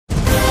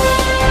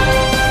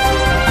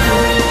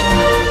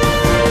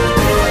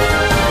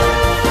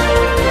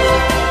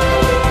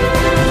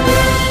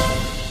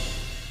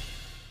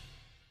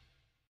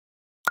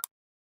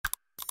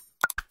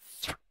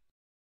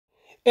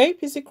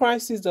APC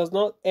crisis does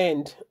not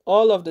end.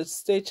 All of the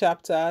state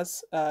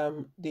chapters,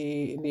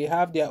 they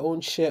have their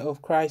own share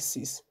of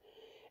crisis.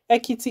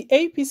 Ekiti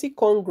APC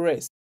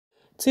Congress.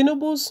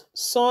 Tinubu's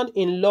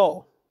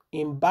son-in-law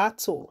in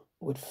battle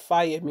with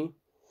Fayemi.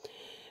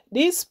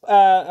 This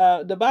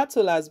the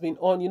battle has been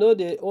on.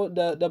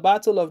 The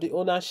battle of the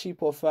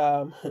ownership of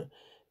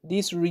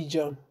this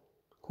region.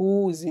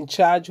 Who is in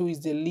charge? Who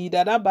is the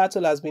leader? That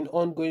battle has been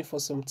ongoing for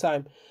some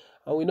time,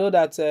 and we know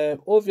that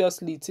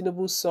obviously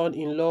Tinubu's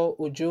son-in-law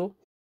Ojo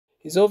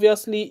is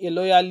obviously a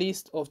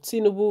loyalist of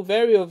Tinubu.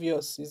 Very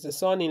obvious. He's the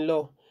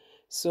son-in-law.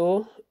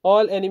 So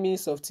all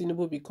enemies of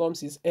Tinubu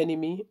becomes his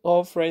enemy.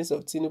 All friends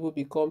of Tinubu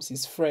becomes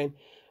his friend.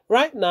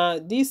 Right now,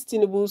 this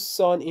Tinubu's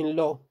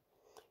son-in-law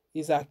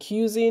is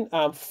accusing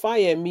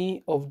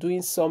Fayemi of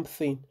doing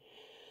something.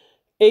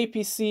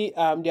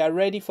 APC, they are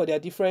ready for their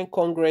different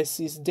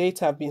congresses. Dates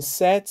have been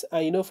set,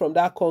 and from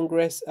that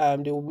congress,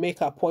 they will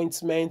make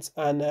appointments,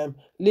 and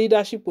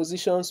leadership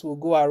positions will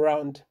go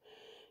around.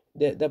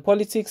 The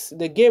politics,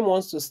 the game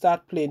wants to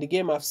start playing. The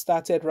game have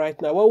started right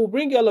now. Well, we'll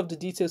bring you all of the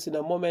details in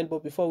a moment,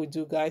 but before we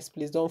do, guys,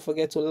 please don't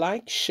forget to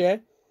like,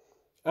 share,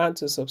 and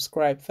to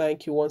subscribe.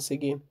 Thank you once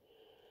again.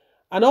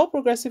 An All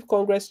Progressive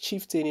Congress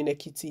chieftain in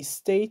Ekiti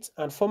State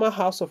and former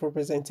House of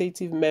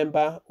Representative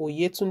member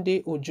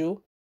Oyetunde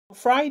Ojo on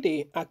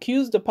Friday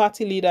accused the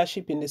party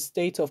leadership in the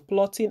state of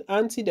plotting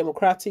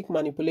anti-democratic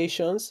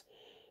manipulations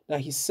that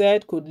he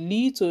said could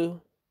lead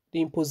to the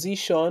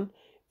imposition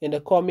in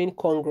the coming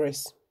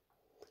Congress.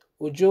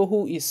 Ojo,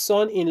 who is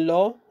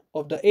son-in-law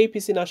of the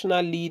APC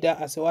national leader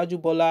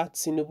Asiwaju Bola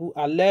Tinubu,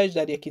 alleged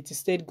that the Ekiti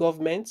state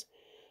government,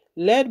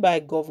 led by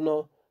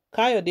Governor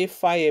Kayode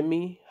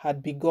Fayemi,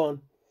 had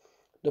begun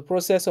the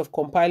process of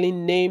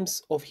compiling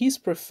names of his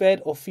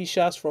preferred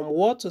officials from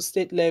ward to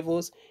state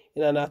levels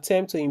in an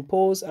attempt to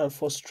impose and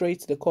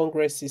frustrate the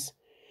congresses.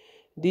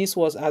 This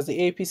was as the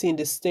APC in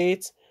the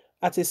state,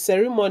 at a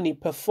ceremony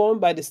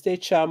performed by the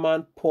state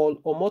chairman Paul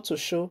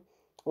Omotosho,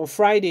 on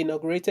Friday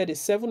inaugurated a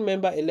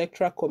 7-member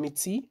electoral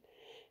committee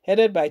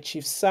headed by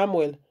Chief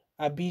Samuel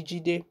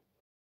Abijide.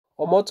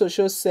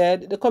 Omotosho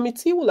said the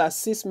committee will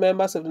assist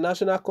members of the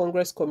National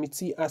Congress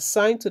Committee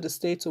assigned to the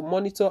state to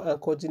monitor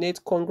and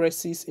coordinate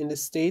congresses in the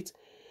state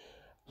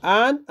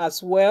and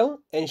as well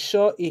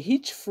ensure a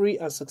hitch-free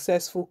and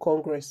successful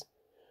Congress.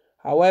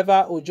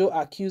 However, Ojo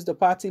accused the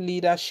party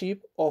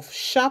leadership of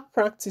sharp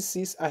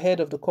practices ahead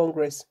of the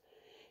Congress.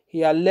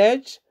 He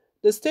alleged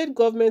the state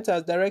government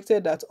has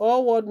directed that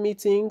all ward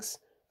meetings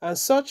and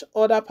such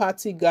other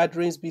party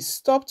gatherings be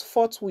stopped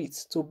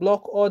forthwith to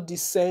block all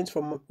dissent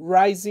from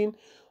rising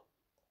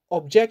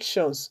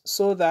objections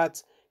so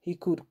that he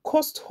could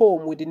coast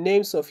home with the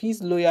names of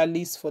his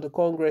loyalists for the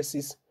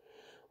congresses.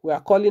 We are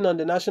calling on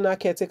the National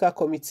Caretaker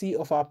Committee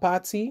of our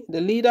party,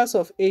 the leaders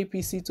of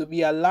APC, to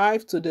be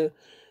alive to the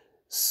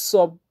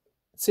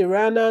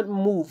subterranean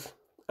move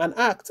and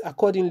act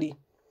accordingly,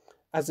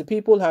 as the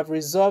people have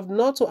resolved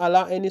not to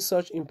allow any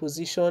such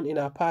imposition in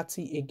our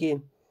party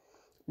again.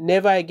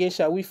 Never again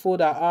shall we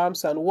fold our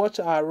arms and watch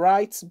our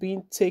rights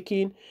being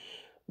taken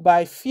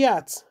by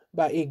fiat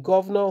by a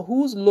governor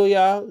whose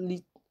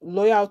loyalty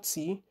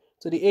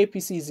to the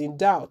APC is in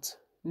doubt.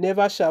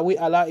 Never shall we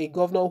allow a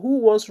governor who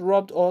once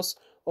robbed us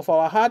of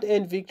our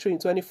hard-earned victory in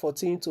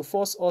 2014 to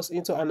force us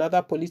into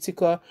another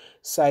political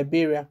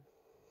Siberia.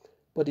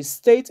 But the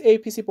state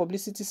APC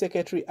Publicity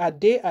Secretary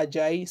Ade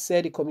Ajayi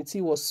said the committee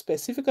was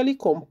specifically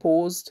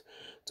composed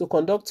to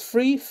conduct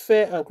free,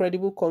 fair, and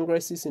credible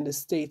congresses in the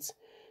state,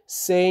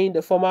 saying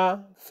the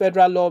former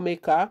federal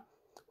lawmaker,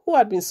 who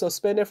had been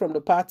suspended from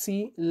the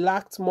party,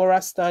 lacked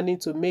moral standing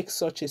to make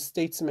such a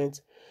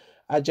statement.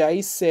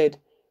 Ajayi said,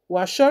 "We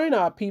are assuring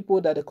our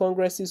people that the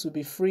congresses will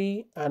be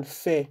free and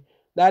fair.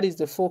 That is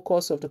the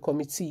focus of the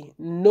committee.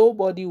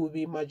 Nobody will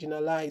be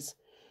marginalized.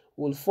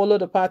 We will follow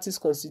the party's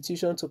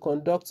constitution to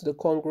conduct the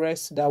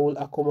congress that will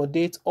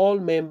accommodate all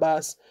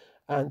members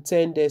and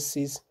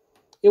tendencies."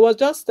 It was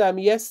just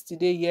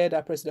yesterday here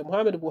that President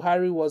Muhammadu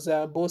Buhari was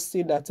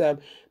boasting that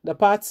the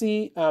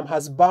party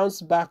has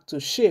bounced back to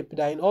shape,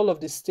 that in all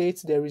of the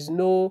states there is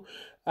no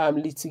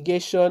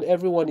litigation,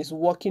 everyone is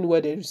working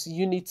where there is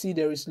unity,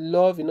 there is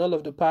love in all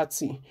of the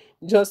party.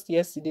 Just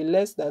yesterday,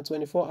 less than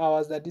 24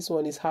 hours that this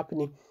one is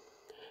happening.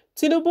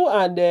 Tinubu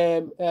and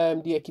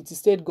the Ekiti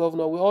State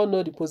Governor, we all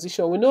know the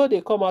position. We know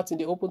they come out in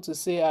the open to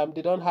say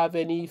they don't have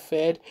any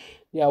Fed,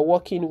 they are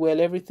working well,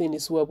 everything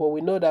is well, but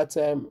we know that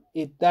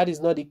that is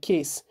not the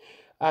case.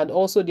 And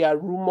also their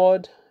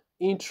rumored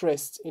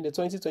interest in the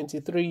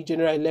 2023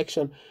 general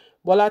election.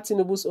 Bola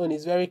Tinubu's own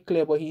is very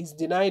clear, but he's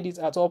denied it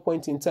at all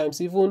points in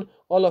times. Even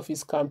all of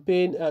his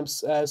campaign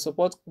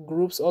support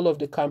groups, all of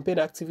the campaign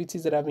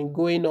activities that have been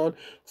going on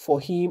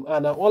for him,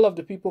 and all of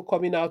the people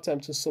coming out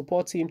to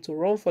support him to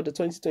run for the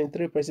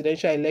 2023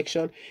 presidential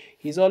election,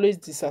 he's always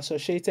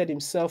disassociated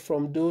himself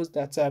from those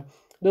that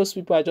those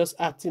people are just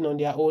acting on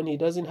their own. He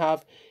doesn't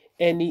have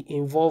any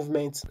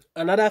involvement.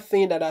 Another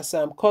thing that has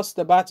caused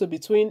the battle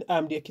between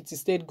the Ekiti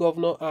State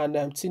Governor and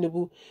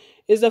Tinubu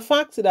is the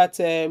fact that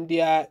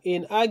they are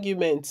in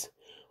argument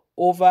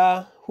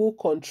over who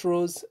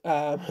controls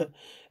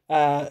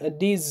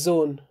this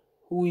zone,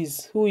 who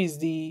is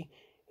the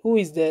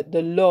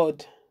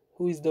lord,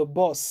 who is the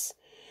boss.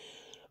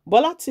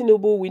 Bola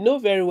Tinubu, we know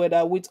very well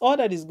that with all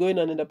that is going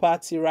on in the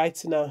party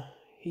right now,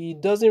 he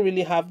doesn't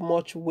really have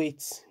much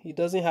weight. He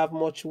doesn't have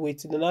much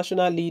weight. The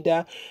national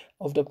leader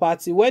of the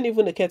party, when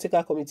even the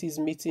caretaker committee is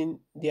meeting,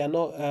 they are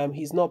not.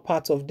 He's not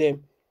part of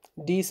them.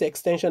 This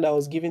extension that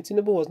was given,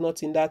 Tinubu was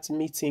not in that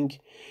meeting.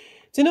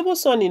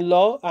 Tinubu's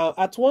son-in-law,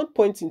 at one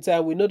point in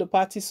time, we know the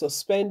party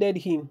suspended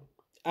him,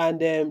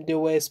 and there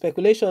were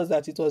speculations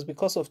that it was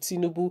because of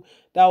Tinubu.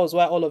 That was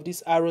why all of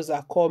these arrows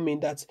are coming.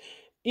 That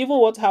even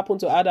what happened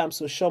to Adams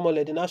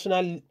Oshomole, the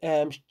national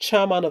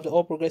chairman of the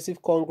All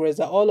Progressive Congress,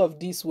 that all of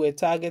these were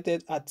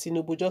targeted at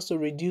Tinubu just to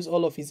reduce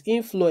all of his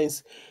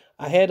influence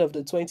ahead of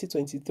the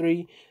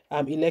 2023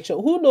 election.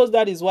 Who knows?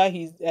 That is why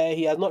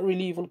he has not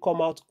really even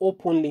come out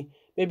openly.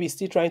 Maybe he's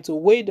still trying to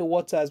weigh the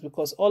waters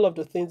because all of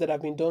the things that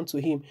have been done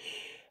to him.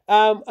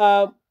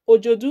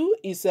 Ojodu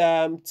is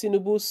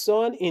Tinubu's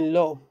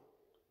son-in-law.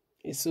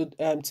 It's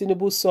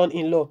Tinubu's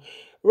son-in-law.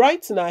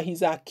 Right now,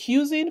 he's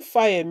accusing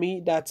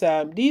Fayemi that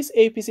this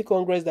APC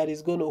Congress that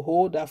is going to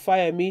hold, that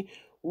Fayemi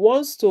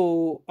wants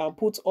to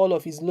put all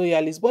of his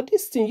loyalists. But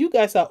this thing, you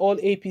guys are all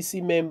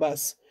APC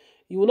members.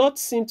 You will not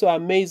seem to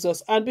amaze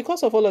us. And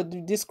because of all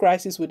of this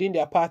crisis within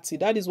their party,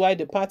 that is why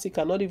the party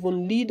cannot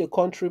even lead the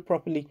country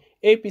properly.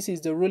 APC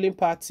is the ruling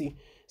party.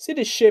 See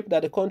the shape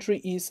that the country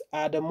is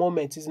at the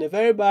moment. It's in a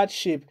very bad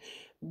shape.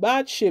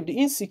 Bad shape. The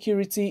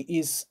insecurity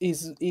is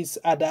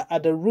at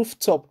the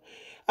rooftop.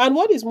 And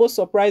what is most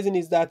surprising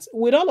is that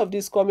with all of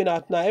this coming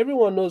out now,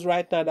 everyone knows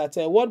right now that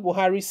what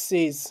Buhari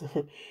says,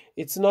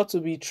 it's not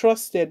to be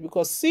trusted,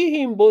 because see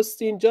him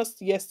boasting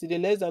just yesterday,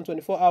 less than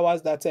 24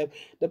 hours, that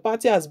the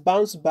party has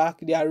bounced back.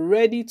 They are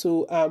ready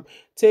to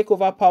take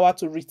over power,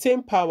 to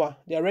retain power.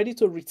 They are ready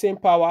to retain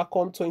power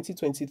come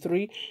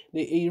 2023.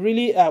 He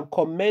really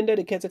commended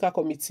the caretaker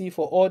committee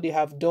for all they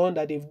have done,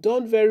 that they've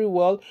done very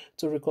well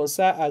to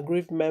reconcile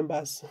aggrieved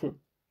members.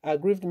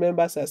 Aggrieved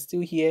members are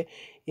still here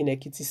in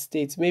Ekiti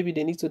State. Maybe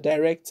they need to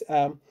direct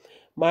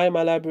my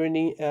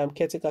Malabrini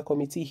caretaker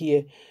committee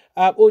here.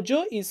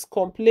 Ojo is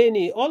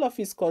complaining all of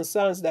his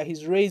concerns that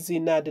he's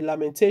raising now, the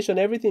lamentation,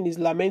 everything he's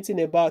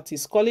lamenting about.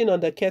 He's calling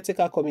on the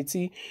caretaker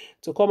committee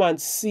to come and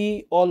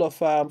see all of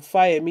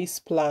Fayemi's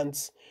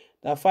plans.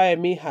 That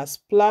Fayemi has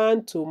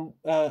planned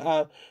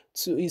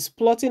is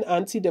plotting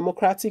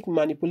anti-democratic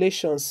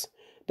manipulations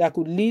that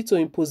could lead to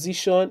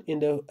imposition in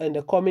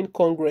the coming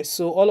Congress.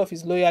 So all of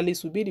his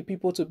loyalists will be the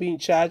people to be in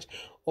charge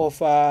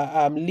of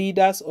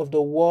leaders of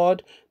the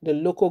world, the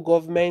local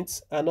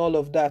governments, and all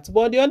of that.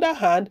 But on the other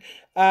hand,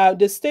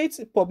 the state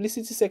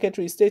publicity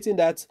secretary is stating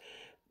that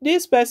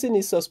this person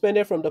is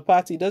suspended from the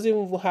party, doesn't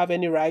even have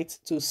any right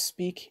to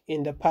speak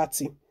in the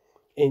party.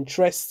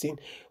 Interesting.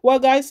 Well,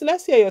 guys,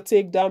 let's hear your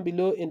take down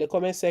below in the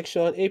comment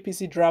section.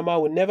 APC drama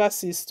will never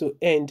cease to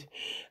end.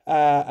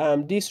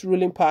 This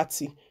ruling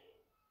party.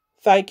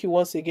 Thank you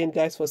once again,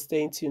 guys, for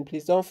staying tuned.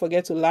 Please don't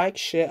forget to like,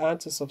 share, and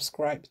to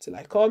subscribe till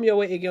I come your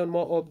way again on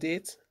more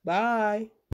updates. Bye.